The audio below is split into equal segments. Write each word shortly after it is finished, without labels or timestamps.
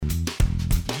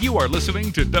You are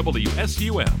listening to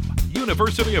WSUM,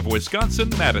 University of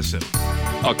Wisconsin-Madison.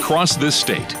 Across this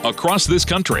state, across this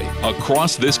country,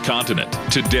 across this continent,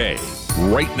 today,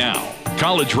 right now,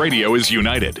 college radio is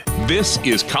united. This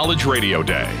is College Radio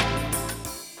Day.